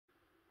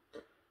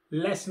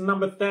Lesson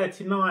number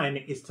 39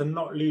 is to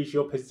not lose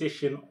your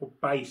position or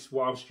base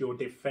whilst you're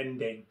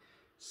defending.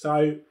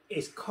 So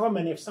it's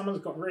common if someone's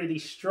got really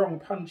strong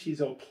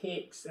punches or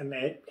kicks and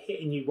they're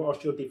hitting you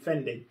whilst you're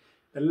defending,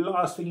 the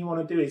last thing you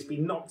want to do is be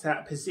knocked out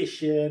of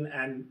position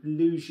and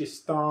lose your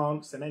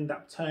stance and end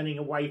up turning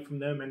away from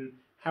them and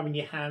having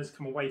your hands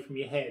come away from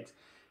your head.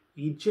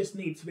 You just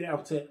need to be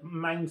able to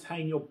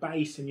maintain your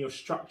base and your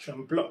structure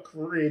and block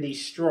really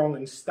strong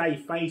and stay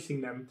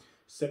facing them.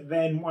 So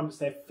then once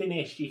they're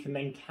finished, you can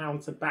then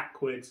counter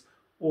backwards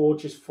or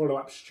just follow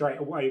up straight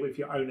away with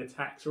your own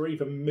attacks or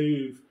even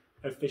move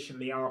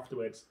efficiently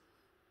afterwards.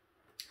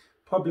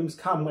 Problems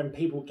come when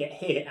people get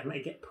hit and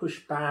they get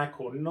pushed back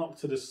or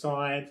knocked to the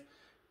side.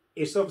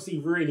 It's obviously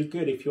really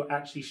good if you're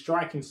actually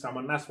striking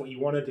someone. That's what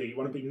you want to do. You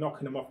want to be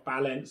knocking them off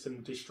balance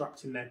and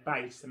disrupting their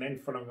base and then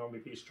following on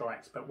with your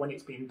strikes. But when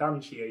it's being done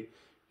to you,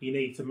 you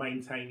need to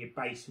maintain your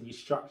base and your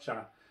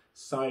structure.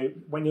 So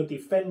when you're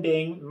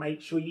defending,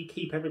 make sure you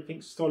keep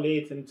everything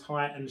solid and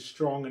tight and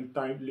strong and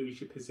don't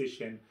lose your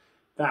position.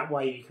 That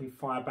way you can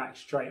fire back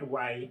straight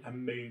away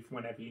and move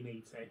whenever you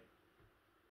need to.